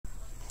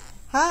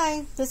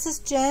Hi, this is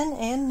Jen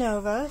and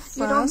Nova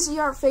from... You don't see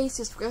our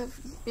faces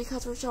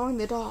because we're showing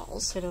the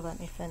dolls. Could have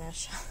let me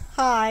finish.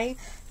 Hi,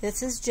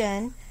 this is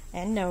Jen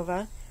and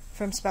Nova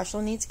from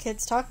Special Needs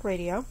Kids Talk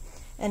Radio,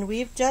 and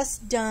we've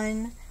just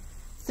done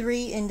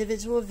 3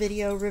 individual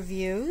video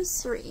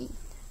reviews. 3.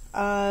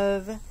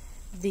 Of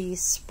the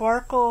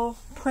Sparkle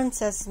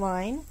Princess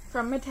line.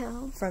 From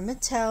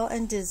Mattel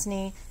and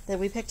Disney that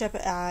we picked up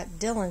at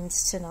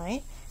Dylan's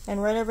tonight.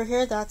 And right over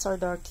here, that's our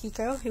dog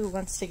Kiko, who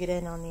wants to get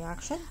in on the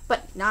action.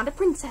 But not a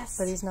princess.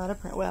 But he's not a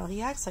princess. Well,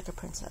 he acts like a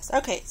princess.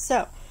 Okay,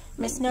 so,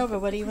 Miss Nova,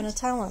 what do you want to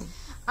tell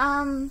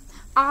him?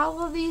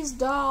 All of these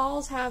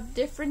dolls have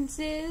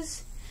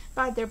differences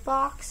by their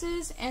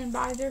boxes and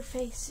by their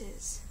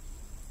faces.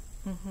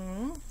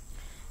 Mm-hmm.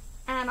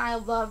 And I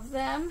love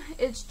them.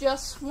 It's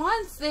just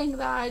one thing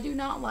that I do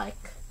not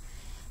like.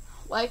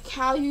 Like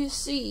how you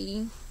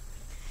see.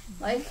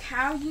 Like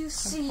how you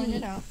see. Point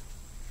it out.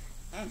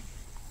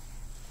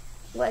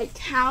 Like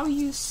how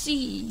you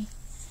see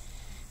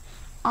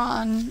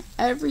on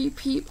every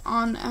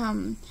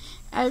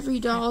every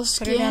doll's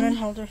skin. Put her down and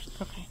hold her.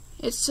 Okay.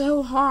 It's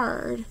so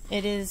hard.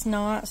 It is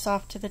not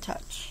soft to the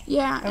touch.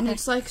 Yeah, okay. And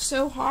it's like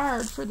so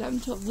hard for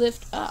them to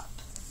lift up.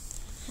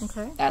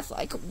 Okay. That's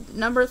like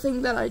number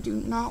thing that I do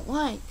not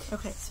like.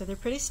 Okay, so they're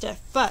pretty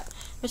stiff. But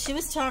what she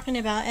was talking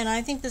about, and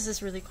I think this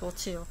is really cool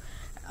too,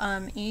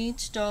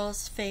 each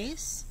doll's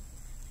face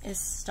is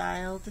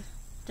styled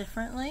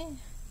differently.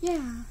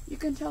 Yeah, you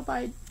can tell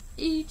by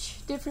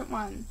each different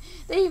one.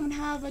 They even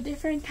have a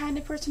different kind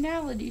of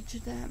personality to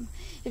them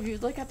if you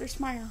look at their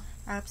smile.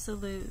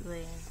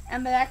 Absolutely.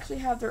 And they actually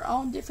have their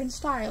own different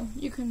style.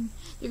 You can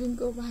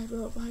go by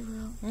row by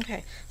row.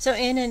 Okay. So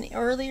in an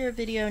earlier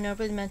video,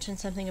 nobody mentioned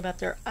something about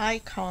their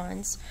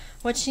icons.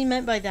 What she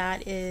meant by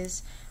that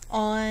is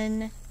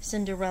on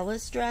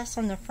Cinderella's dress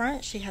on the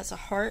front, she has a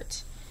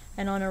heart.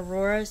 And on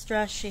Aurora's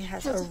dress, she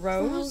has a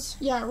rose.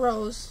 Yeah,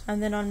 rose.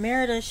 And then on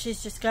Merida,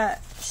 she's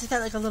got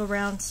like a little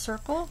round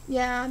circle.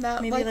 Yeah,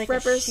 that maybe like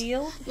a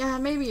shield. Yeah,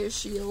 maybe a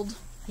shield.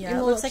 Yeah,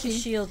 it looks like a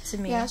shield to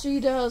me. Yeah, she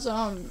does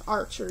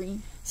archery.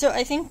 So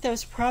I think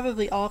those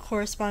probably all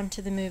correspond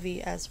to the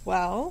movie as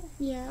well.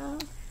 Yeah.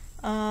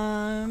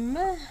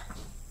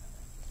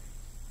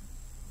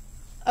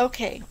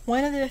 Okay,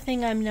 one other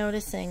thing I'm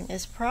noticing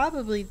is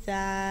probably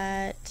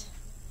that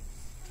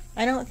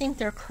I don't think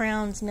their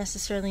crowns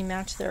necessarily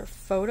match their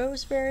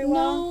photos very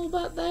well. No,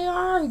 but they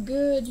are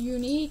good,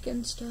 unique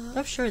and stuff.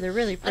 Oh, sure, they're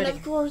really pretty. And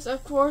of course,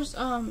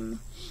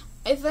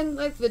 I think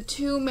like the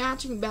 2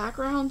 matching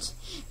backgrounds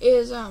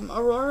is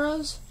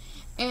Aurora's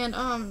and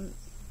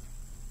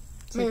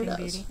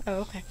Merida's.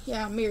 Oh, okay.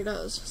 Yeah,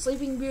 Merida's.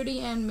 Sleeping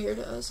Beauty and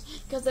Merida's,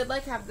 because they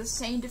like have the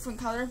same different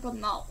color, but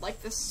not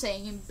like the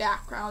same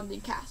background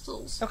and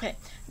castles. Okay.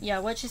 Yeah,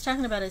 what she's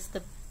talking about is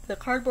the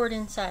cardboard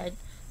inside.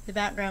 The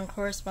background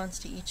corresponds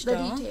to each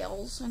doll. The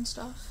details and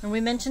stuff. And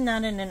we mentioned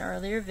that in an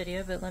earlier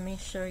video, but let me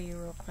show you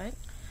real quick.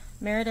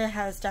 Merida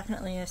has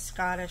definitely a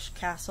Scottish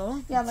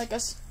castle. Yeah, like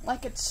it's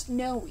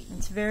snowy.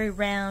 It's very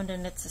round,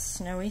 and it's a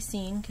snowy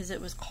scene because it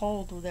was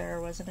cold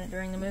there, wasn't it,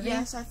 during the movie?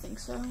 Yes, I think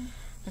so.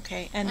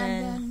 Okay, and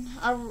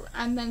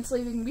then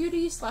Sleeping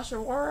Beauty /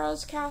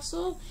 Aurora's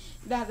castle.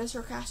 That is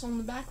her castle in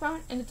the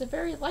background, and it's a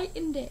very light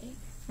day.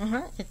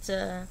 It's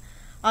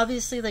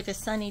obviously like a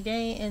sunny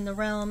day in the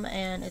realm,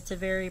 and it's a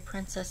very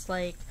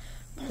princess-like,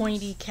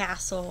 pointy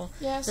castle.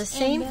 Yes. The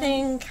same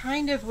thing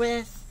kind of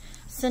with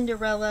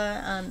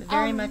Cinderella,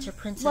 very much a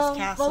princess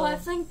castle. Well, I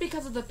think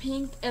because of the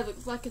pink, it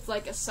looks like it's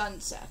like a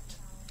sunset.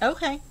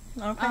 Okay.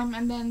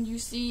 And then you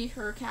see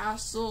her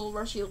castle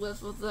where she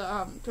lives with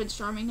the Prince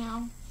Charming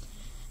now.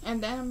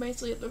 And then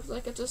basically it looks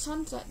like it's a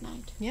sunset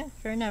night. Yeah,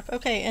 fair enough.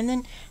 Okay, and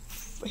then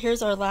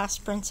here's our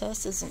last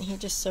princess. Isn't he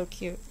just so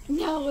cute?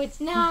 No, it's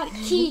not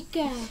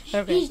Kika.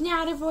 Okay. He's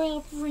not a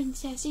royal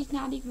princess. He's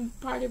not even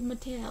part of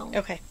Mattel.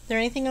 Okay. Is there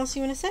anything else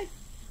you want to say?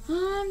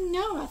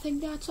 No, I think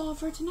that's all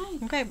for tonight.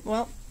 Okay,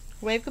 well,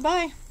 wave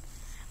goodbye.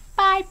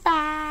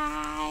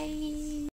 Bye-bye.